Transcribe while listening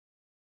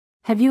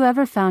Have you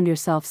ever found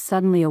yourself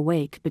suddenly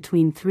awake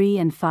between 3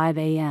 and 5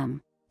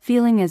 a.m.,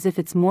 feeling as if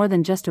it's more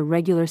than just a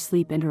regular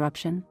sleep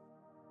interruption?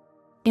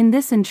 In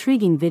this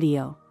intriguing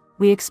video,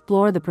 we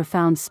explore the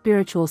profound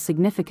spiritual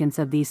significance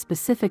of these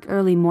specific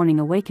early morning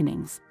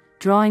awakenings,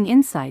 drawing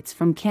insights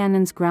from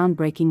Cannon's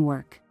groundbreaking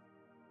work.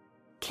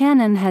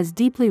 Cannon has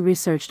deeply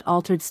researched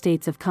altered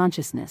states of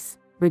consciousness,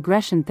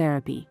 regression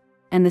therapy,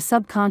 and the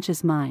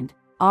subconscious mind,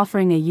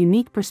 offering a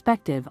unique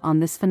perspective on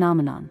this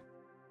phenomenon.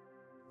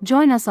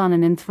 Join us on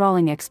an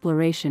enthralling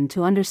exploration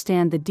to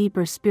understand the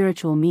deeper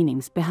spiritual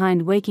meanings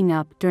behind waking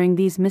up during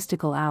these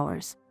mystical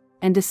hours,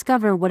 and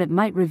discover what it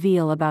might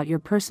reveal about your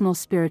personal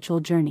spiritual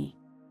journey.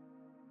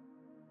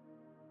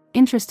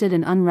 Interested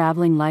in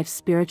unraveling life's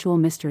spiritual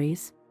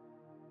mysteries?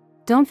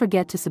 Don't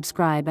forget to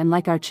subscribe and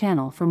like our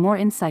channel for more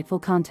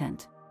insightful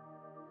content.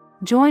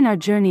 Join our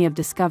journey of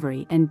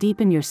discovery and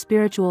deepen your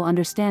spiritual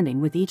understanding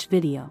with each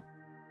video.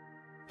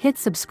 Hit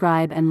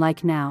subscribe and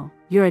like now,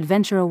 your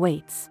adventure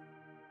awaits.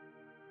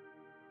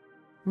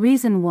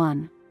 Reason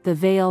 1: The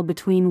Veil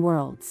Between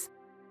Worlds.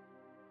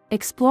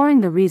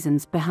 Exploring the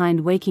reasons behind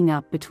waking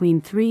up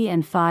between 3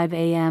 and 5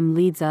 a.m.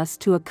 leads us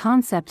to a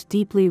concept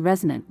deeply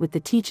resonant with the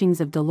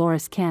teachings of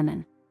Dolores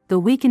Cannon: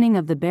 the weakening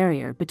of the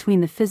barrier between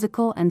the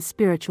physical and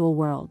spiritual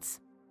worlds.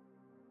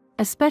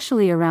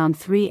 Especially around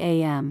 3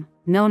 a.m.,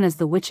 known as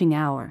the witching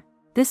hour,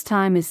 this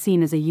time is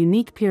seen as a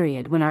unique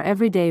period when our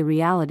everyday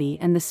reality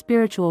and the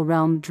spiritual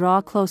realm draw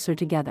closer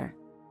together.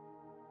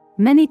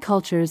 Many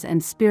cultures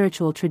and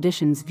spiritual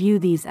traditions view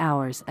these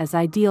hours as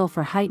ideal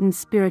for heightened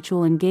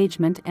spiritual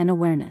engagement and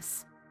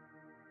awareness.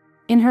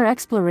 In her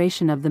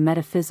exploration of the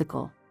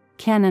metaphysical,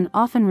 Cannon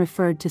often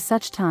referred to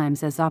such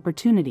times as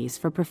opportunities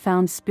for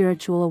profound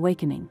spiritual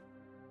awakening.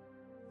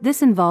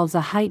 This involves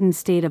a heightened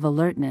state of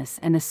alertness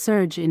and a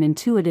surge in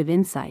intuitive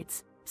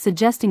insights,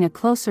 suggesting a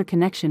closer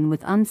connection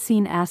with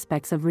unseen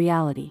aspects of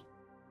reality.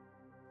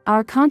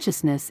 Our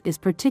consciousness is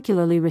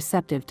particularly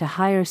receptive to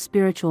higher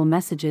spiritual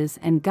messages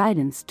and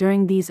guidance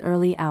during these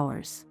early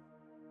hours.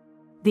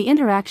 The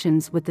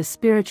interactions with the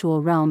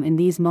spiritual realm in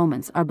these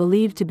moments are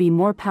believed to be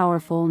more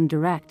powerful and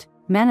direct,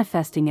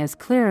 manifesting as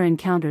clearer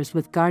encounters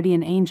with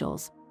guardian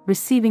angels,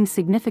 receiving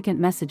significant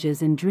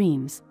messages in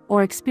dreams,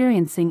 or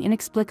experiencing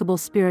inexplicable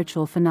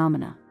spiritual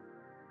phenomena.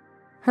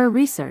 Her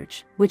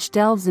research, which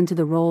delves into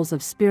the roles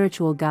of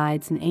spiritual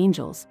guides and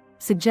angels,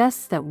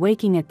 suggests that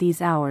waking at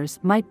these hours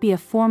might be a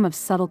form of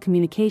subtle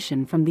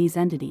communication from these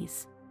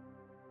entities.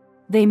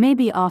 They may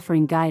be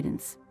offering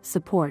guidance,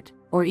 support,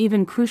 or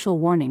even crucial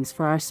warnings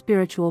for our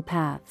spiritual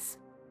paths.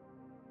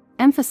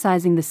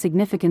 Emphasizing the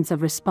significance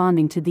of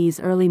responding to these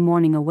early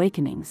morning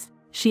awakenings,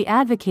 she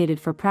advocated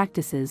for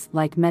practices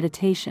like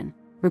meditation,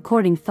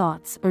 recording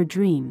thoughts or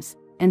dreams,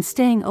 and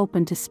staying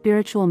open to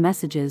spiritual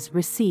messages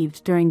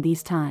received during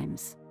these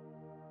times.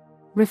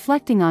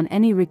 Reflecting on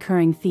any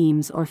recurring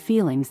themes or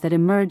feelings that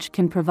emerge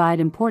can provide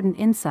important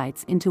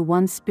insights into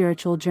one's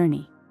spiritual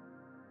journey.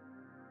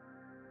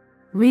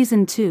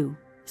 Reason 2: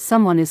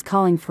 Someone is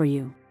calling for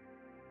you.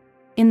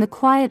 In the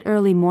quiet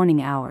early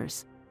morning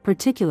hours,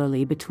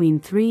 particularly between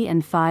 3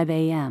 and 5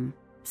 a.m.,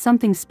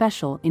 something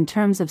special in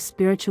terms of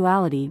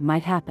spirituality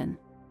might happen.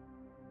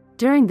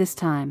 During this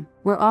time,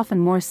 we're often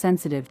more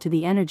sensitive to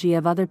the energy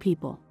of other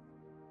people.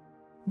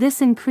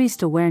 This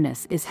increased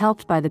awareness is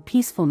helped by the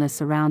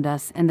peacefulness around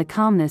us and the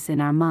calmness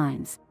in our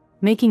minds,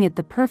 making it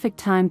the perfect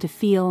time to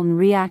feel and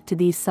react to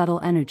these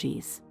subtle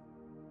energies.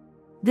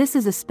 This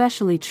is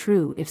especially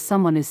true if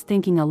someone is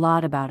thinking a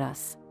lot about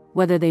us,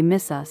 whether they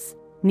miss us,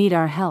 need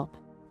our help,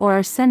 or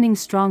are sending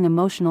strong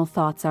emotional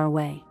thoughts our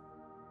way.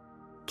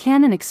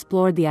 Cannon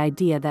explored the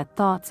idea that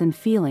thoughts and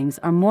feelings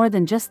are more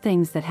than just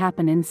things that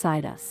happen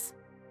inside us.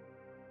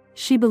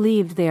 She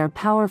believed they are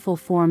powerful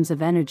forms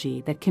of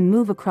energy that can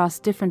move across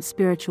different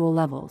spiritual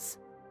levels.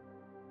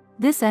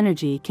 This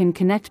energy can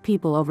connect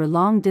people over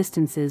long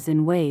distances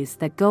in ways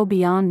that go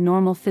beyond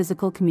normal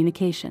physical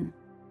communication.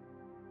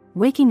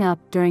 Waking up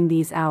during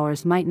these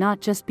hours might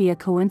not just be a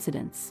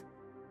coincidence.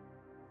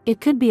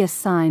 It could be a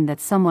sign that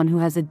someone who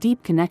has a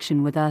deep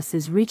connection with us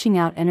is reaching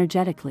out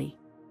energetically.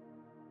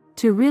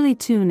 To really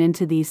tune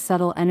into these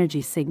subtle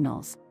energy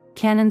signals,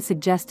 Cannon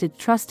suggested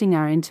trusting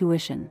our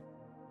intuition.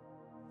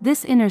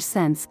 This inner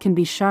sense can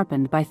be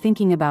sharpened by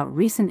thinking about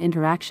recent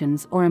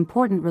interactions or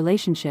important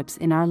relationships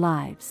in our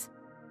lives.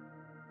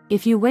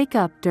 If you wake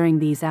up during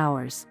these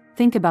hours,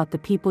 think about the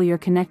people you're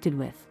connected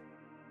with.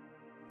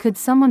 Could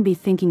someone be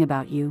thinking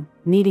about you,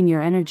 needing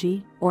your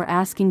energy, or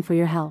asking for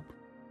your help?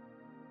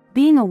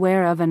 Being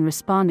aware of and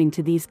responding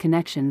to these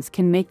connections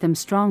can make them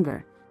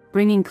stronger,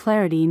 bringing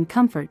clarity and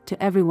comfort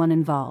to everyone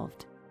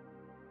involved.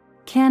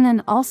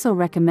 Cannon also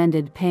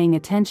recommended paying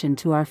attention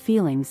to our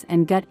feelings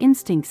and gut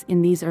instincts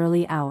in these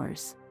early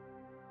hours.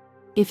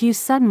 If you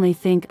suddenly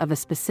think of a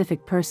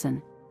specific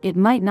person, it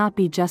might not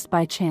be just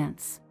by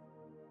chance.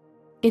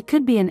 It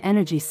could be an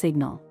energy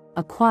signal,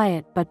 a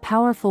quiet but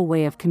powerful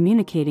way of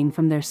communicating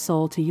from their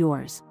soul to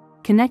yours,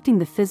 connecting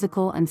the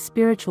physical and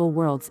spiritual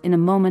worlds in a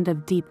moment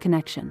of deep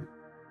connection.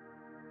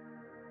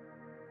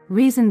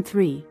 Reason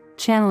 3: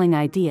 Channeling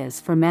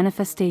ideas for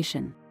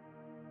manifestation.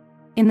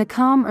 In the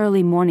calm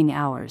early morning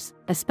hours,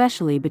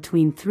 especially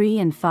between 3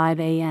 and 5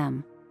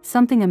 a.m.,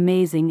 something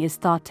amazing is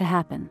thought to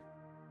happen.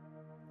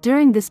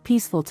 During this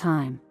peaceful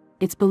time,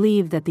 it's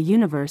believed that the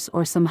universe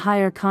or some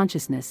higher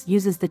consciousness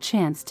uses the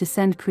chance to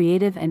send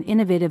creative and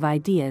innovative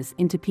ideas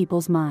into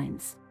people's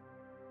minds.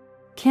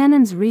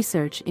 Cannon's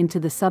research into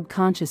the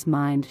subconscious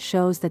mind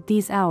shows that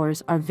these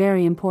hours are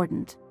very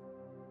important.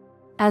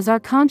 As our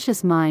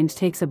conscious mind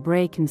takes a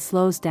break and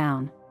slows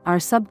down, our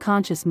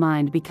subconscious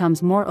mind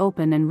becomes more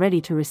open and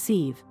ready to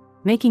receive,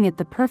 making it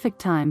the perfect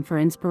time for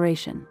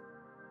inspiration.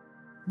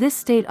 This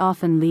state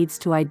often leads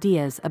to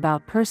ideas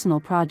about personal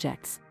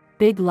projects,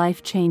 big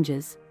life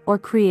changes, or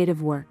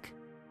creative work.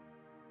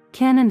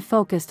 Cannon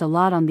focused a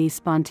lot on these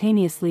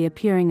spontaneously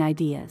appearing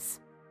ideas.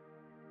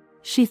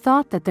 She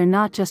thought that they're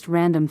not just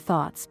random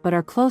thoughts but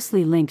are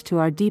closely linked to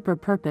our deeper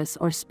purpose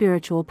or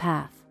spiritual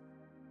path.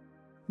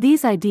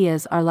 These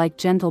ideas are like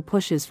gentle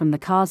pushes from the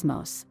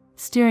cosmos,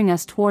 steering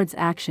us towards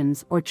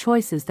actions or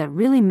choices that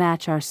really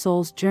match our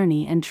soul's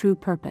journey and true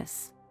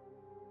purpose.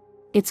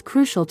 It's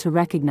crucial to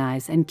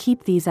recognize and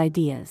keep these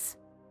ideas.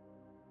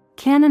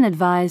 Cannon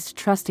advised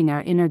trusting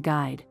our inner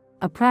guide,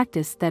 a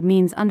practice that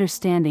means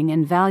understanding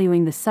and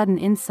valuing the sudden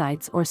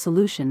insights or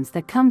solutions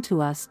that come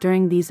to us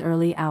during these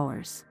early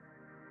hours.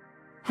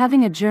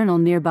 Having a journal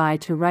nearby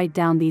to write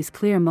down these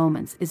clear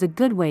moments is a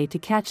good way to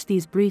catch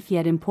these brief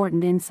yet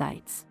important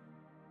insights.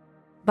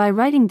 By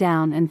writing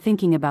down and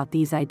thinking about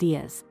these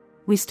ideas,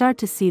 we start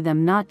to see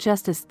them not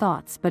just as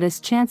thoughts but as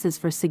chances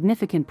for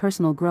significant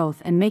personal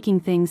growth and making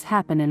things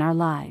happen in our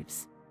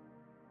lives.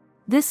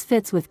 This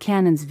fits with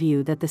Cannon's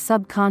view that the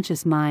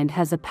subconscious mind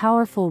has a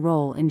powerful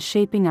role in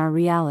shaping our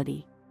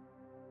reality.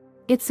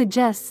 It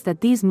suggests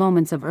that these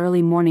moments of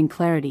early morning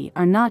clarity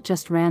are not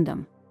just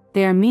random,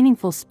 they are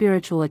meaningful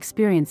spiritual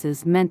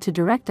experiences meant to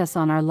direct us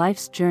on our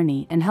life's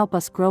journey and help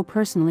us grow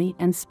personally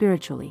and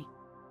spiritually.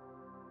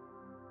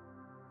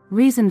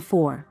 Reason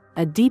 4: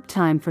 a deep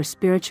time for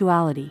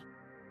spirituality.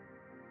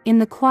 In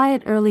the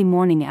quiet early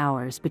morning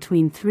hours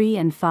between 3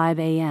 and 5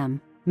 a.m.,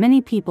 many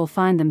people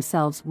find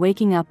themselves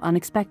waking up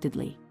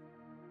unexpectedly.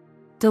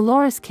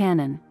 Dolores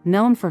Cannon,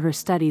 known for her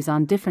studies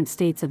on different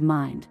states of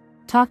mind,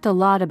 talked a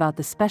lot about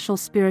the special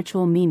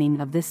spiritual meaning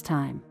of this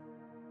time.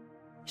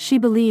 She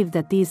believed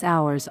that these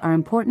hours are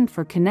important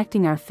for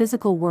connecting our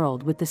physical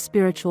world with the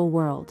spiritual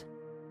world.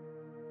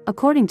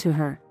 According to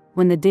her,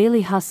 when the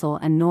daily hustle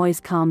and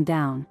noise calm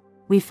down,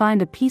 we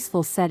find a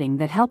peaceful setting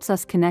that helps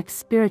us connect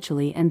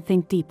spiritually and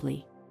think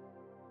deeply.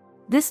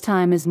 This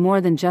time is more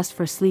than just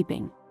for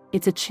sleeping,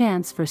 it's a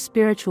chance for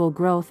spiritual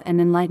growth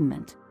and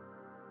enlightenment.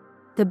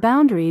 The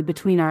boundary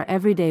between our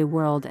everyday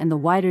world and the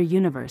wider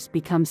universe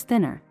becomes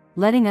thinner,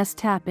 letting us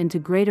tap into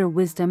greater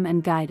wisdom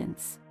and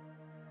guidance.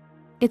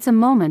 It's a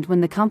moment when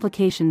the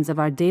complications of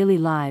our daily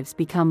lives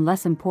become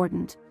less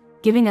important,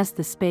 giving us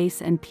the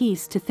space and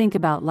peace to think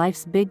about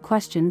life's big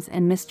questions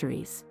and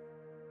mysteries.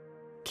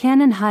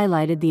 Cannon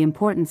highlighted the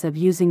importance of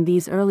using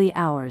these early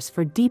hours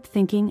for deep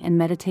thinking and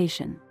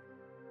meditation.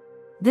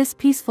 This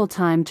peaceful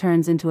time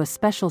turns into a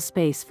special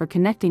space for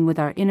connecting with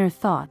our inner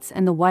thoughts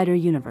and the wider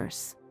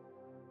universe.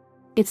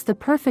 It's the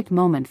perfect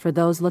moment for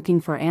those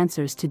looking for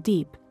answers to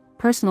deep,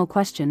 personal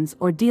questions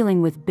or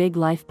dealing with big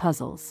life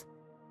puzzles.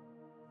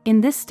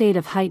 In this state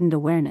of heightened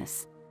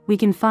awareness, we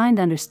can find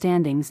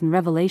understandings and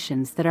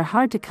revelations that are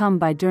hard to come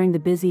by during the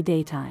busy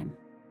daytime.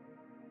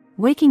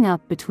 Waking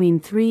up between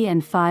 3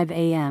 and 5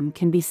 a.m.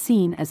 can be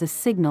seen as a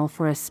signal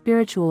for a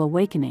spiritual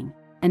awakening,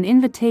 an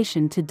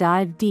invitation to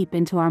dive deep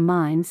into our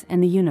minds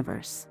and the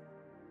universe.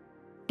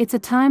 It's a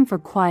time for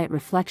quiet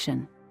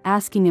reflection,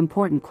 asking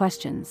important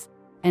questions,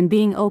 and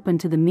being open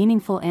to the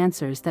meaningful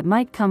answers that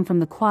might come from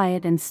the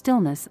quiet and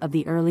stillness of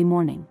the early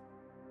morning.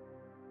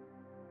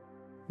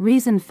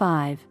 Reason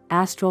 5: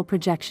 astral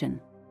projection.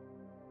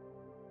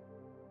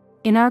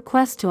 In our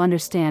quest to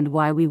understand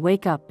why we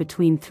wake up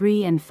between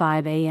 3 and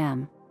 5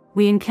 a.m.,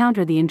 we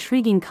encounter the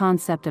intriguing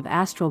concept of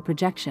astral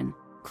projection,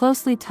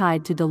 closely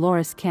tied to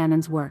Dolores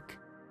Cannon's work.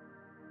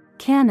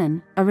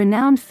 Cannon, a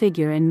renowned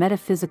figure in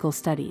metaphysical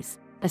studies,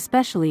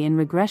 especially in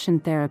regression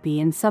therapy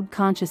and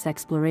subconscious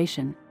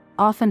exploration,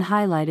 often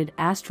highlighted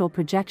astral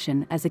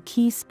projection as a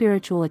key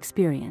spiritual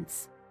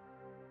experience.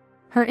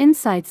 Her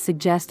insights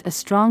suggest a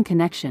strong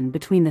connection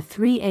between the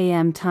 3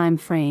 a.m. time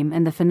frame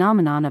and the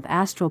phenomenon of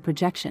astral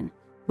projection,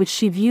 which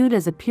she viewed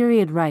as a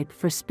period ripe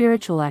for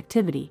spiritual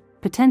activity,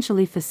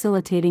 potentially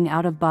facilitating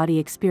out-of-body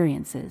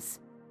experiences.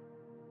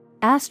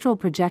 Astral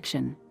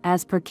projection,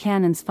 as per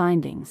Cannon's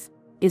findings,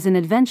 is an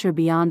adventure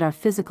beyond our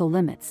physical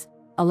limits,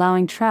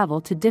 allowing travel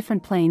to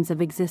different planes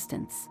of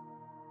existence.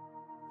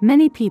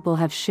 Many people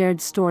have shared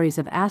stories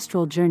of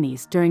astral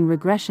journeys during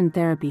regression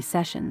therapy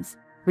sessions,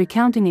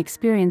 recounting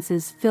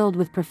experiences filled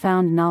with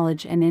profound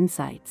knowledge and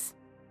insights.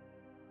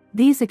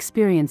 These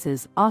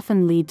experiences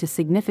often lead to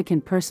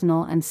significant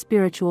personal and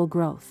spiritual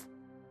growth.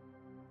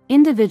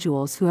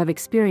 Individuals who have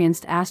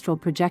experienced astral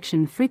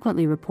projection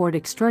frequently report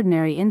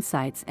extraordinary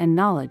insights and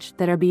knowledge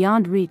that are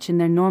beyond reach in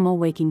their normal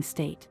waking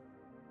state.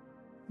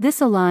 This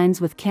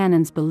aligns with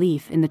Cannon's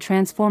belief in the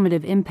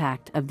transformative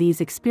impact of these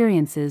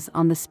experiences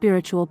on the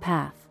spiritual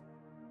path.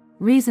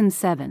 Reason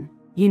 7.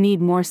 You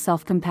need more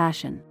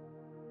self-compassion.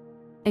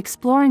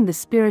 Exploring the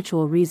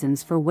spiritual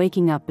reasons for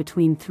waking up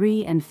between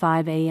 3 and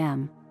 5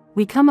 a.m.,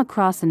 we come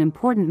across an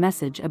important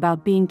message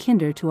about being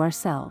kinder to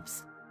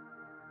ourselves.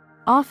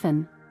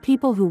 Often,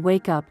 people who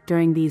wake up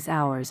during these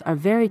hours are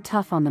very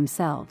tough on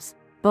themselves,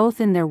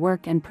 both in their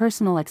work and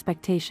personal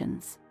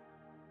expectations.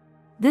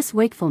 This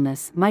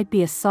wakefulness might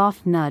be a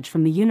soft nudge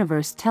from the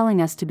universe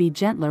telling us to be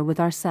gentler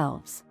with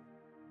ourselves.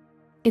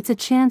 It's a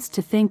chance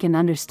to think and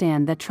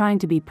understand that trying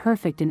to be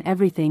perfect in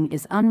everything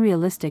is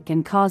unrealistic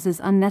and causes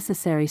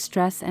unnecessary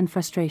stress and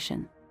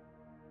frustration.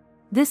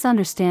 This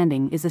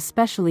understanding is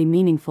especially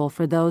meaningful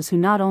for those who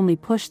not only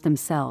push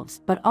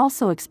themselves but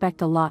also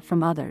expect a lot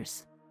from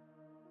others.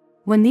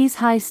 When these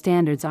high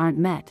standards aren't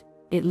met,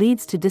 it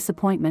leads to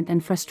disappointment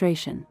and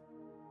frustration.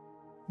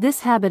 This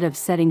habit of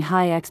setting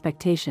high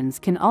expectations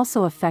can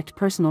also affect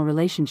personal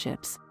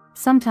relationships,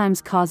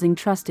 sometimes causing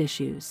trust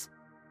issues.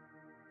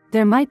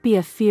 There might be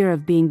a fear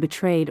of being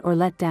betrayed or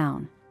let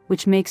down,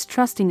 which makes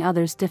trusting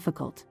others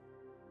difficult.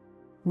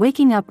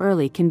 Waking up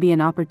early can be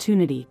an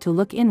opportunity to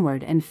look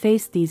inward and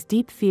face these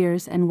deep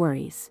fears and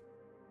worries.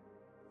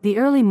 The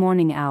early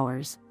morning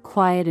hours,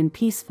 quiet and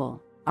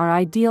peaceful, are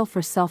ideal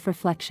for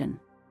self-reflection.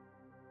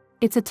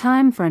 It's a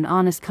time for an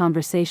honest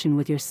conversation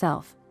with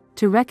yourself,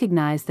 to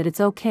recognize that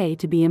it's okay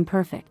to be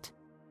imperfect.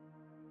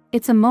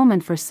 It's a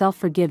moment for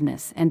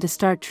self-forgiveness and to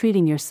start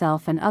treating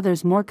yourself and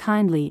others more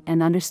kindly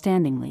and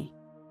understandingly.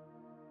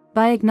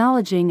 By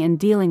acknowledging and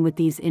dealing with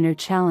these inner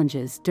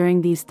challenges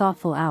during these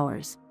thoughtful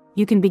hours,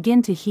 you can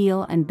begin to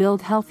heal and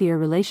build healthier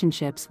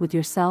relationships with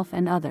yourself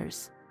and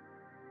others.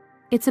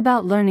 It's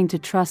about learning to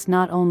trust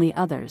not only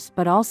others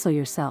but also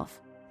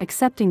yourself,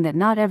 accepting that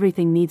not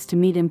everything needs to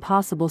meet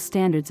impossible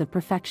standards of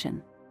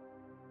perfection.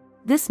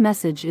 This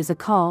message is a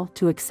call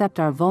to accept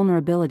our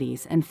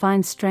vulnerabilities and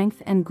find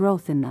strength and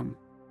growth in them.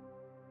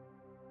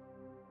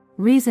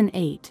 Reason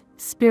 8.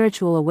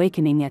 Spiritual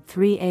awakening at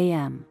 3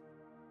 a.m.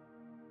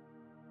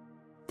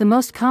 The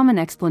most common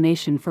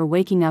explanation for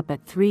waking up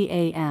at 3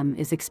 a.m.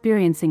 is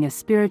experiencing a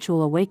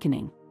spiritual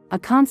awakening, a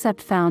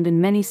concept found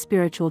in many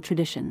spiritual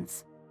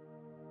traditions.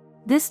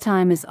 This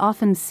time is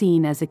often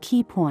seen as a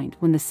key point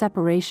when the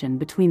separation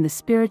between the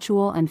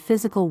spiritual and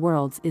physical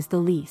worlds is the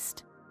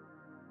least.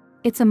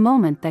 It's a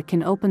moment that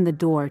can open the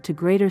door to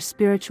greater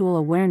spiritual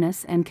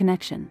awareness and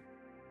connection.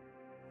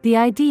 The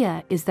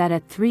idea is that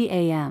at 3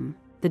 a.m.,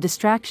 the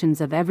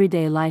distractions of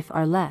everyday life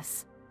are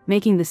less,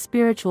 making the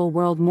spiritual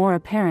world more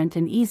apparent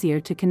and easier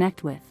to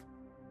connect with.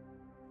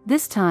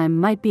 This time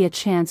might be a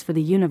chance for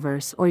the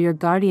universe or your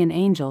guardian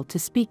angel to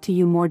speak to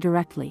you more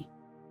directly.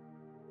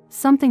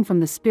 Something from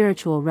the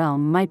spiritual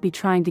realm might be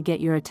trying to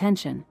get your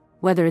attention,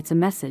 whether it's a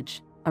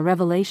message, a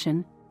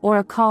revelation, or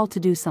a call to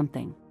do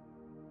something.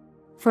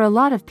 For a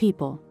lot of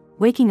people,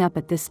 waking up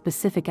at this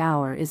specific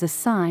hour is a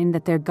sign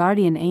that their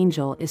guardian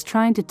angel is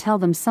trying to tell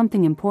them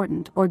something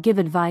important or give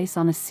advice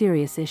on a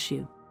serious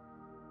issue.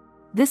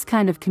 This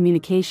kind of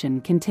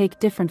communication can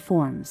take different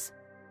forms.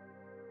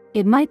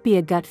 It might be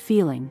a gut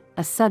feeling,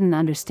 a sudden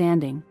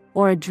understanding,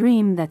 or a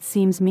dream that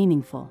seems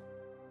meaningful.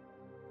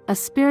 A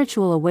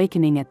spiritual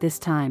awakening at this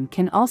time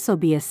can also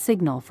be a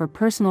signal for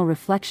personal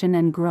reflection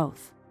and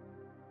growth.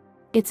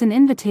 It's an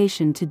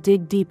invitation to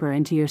dig deeper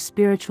into your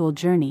spiritual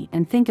journey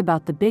and think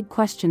about the big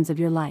questions of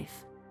your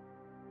life.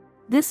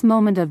 This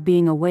moment of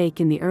being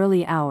awake in the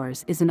early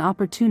hours is an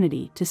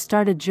opportunity to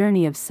start a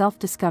journey of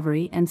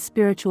self-discovery and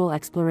spiritual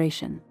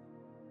exploration.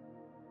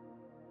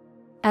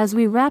 As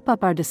we wrap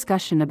up our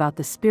discussion about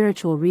the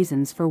spiritual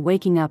reasons for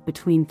waking up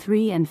between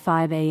 3 and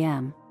 5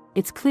 a.m.,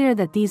 it's clear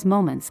that these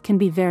moments can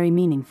be very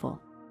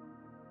meaningful.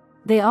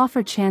 They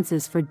offer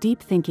chances for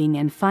deep thinking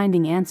and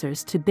finding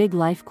answers to big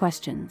life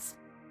questions.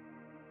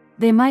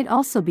 They might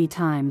also be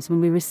times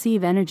when we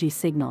receive energy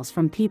signals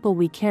from people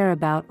we care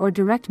about or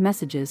direct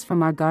messages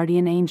from our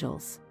guardian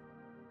angels.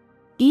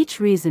 Each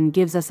reason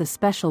gives us a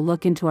special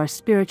look into our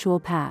spiritual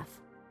path.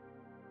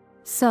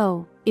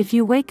 So, if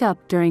you wake up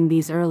during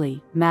these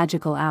early,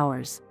 magical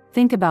hours,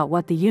 think about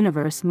what the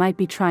universe might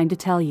be trying to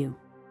tell you.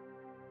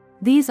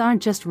 These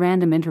aren't just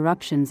random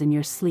interruptions in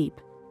your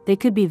sleep, they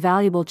could be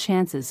valuable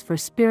chances for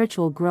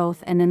spiritual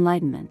growth and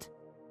enlightenment.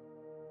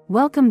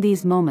 Welcome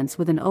these moments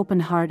with an open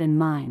heart and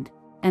mind,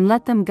 and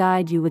let them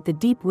guide you with the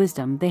deep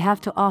wisdom they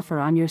have to offer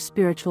on your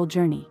spiritual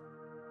journey.